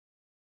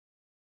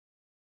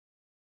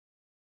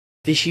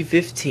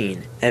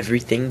Fishy15,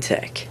 Everything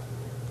Tech.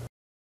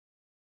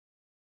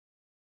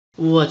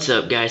 What's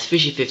up guys,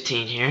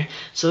 Fishy15 here.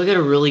 So I got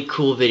a really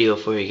cool video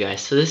for you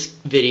guys. So this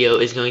video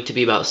is going to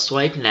be about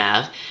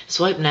SwipeNav.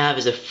 SwipeNav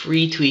is a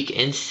free tweak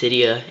in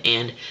Cydia,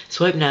 and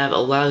SwipeNav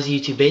allows you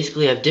to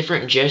basically have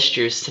different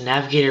gestures to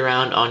navigate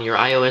around on your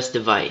iOS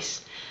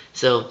device.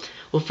 So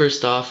we'll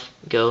first off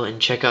go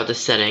and check out the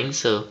settings.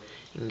 So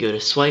you can go to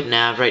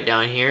SwipeNav right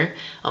down here.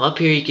 Up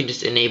here you can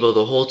just enable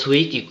the whole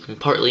tweak. You can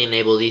partly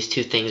enable these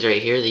two things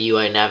right here, the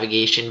UI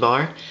navigation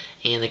bar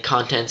and the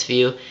contents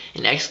view.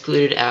 And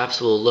excluded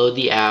apps will load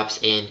the apps,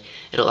 and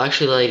it'll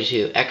actually allow you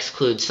to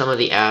exclude some of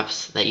the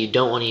apps that you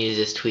don't want to use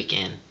this tweak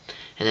in.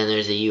 And then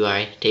there's a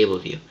UI table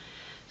view.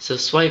 So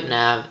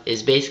SwipeNav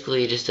is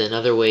basically just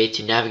another way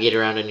to navigate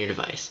around on your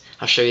device.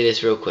 I'll show you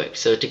this real quick.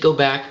 So to go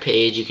back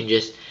page, you can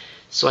just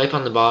swipe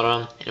on the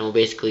bottom and it will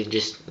basically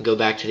just go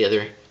back to the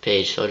other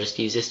page. So I'll just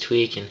use this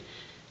tweak and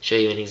show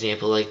you an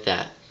example like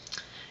that.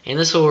 And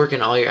this will work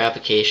in all your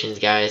applications,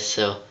 guys,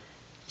 so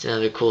it's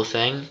another cool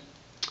thing.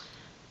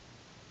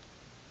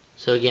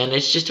 So again,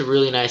 it's just a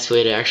really nice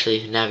way to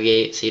actually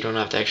navigate, so you don't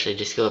have to actually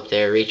just go up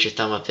there, reach your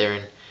thumb up there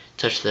and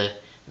touch the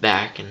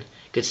back and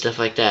good stuff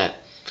like that.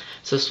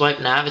 So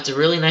SwipeNav, it's a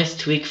really nice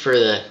tweak for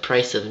the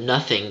price of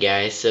nothing,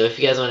 guys. So if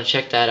you guys want to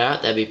check that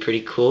out, that'd be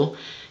pretty cool.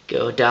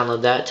 Go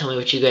download that. Tell me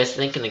what you guys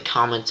think in the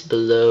comments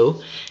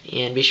below.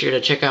 And be sure to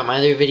check out my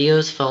other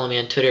videos. Follow me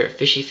on Twitter at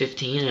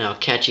Fishy15, and I'll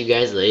catch you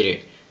guys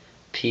later.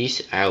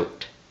 Peace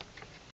out.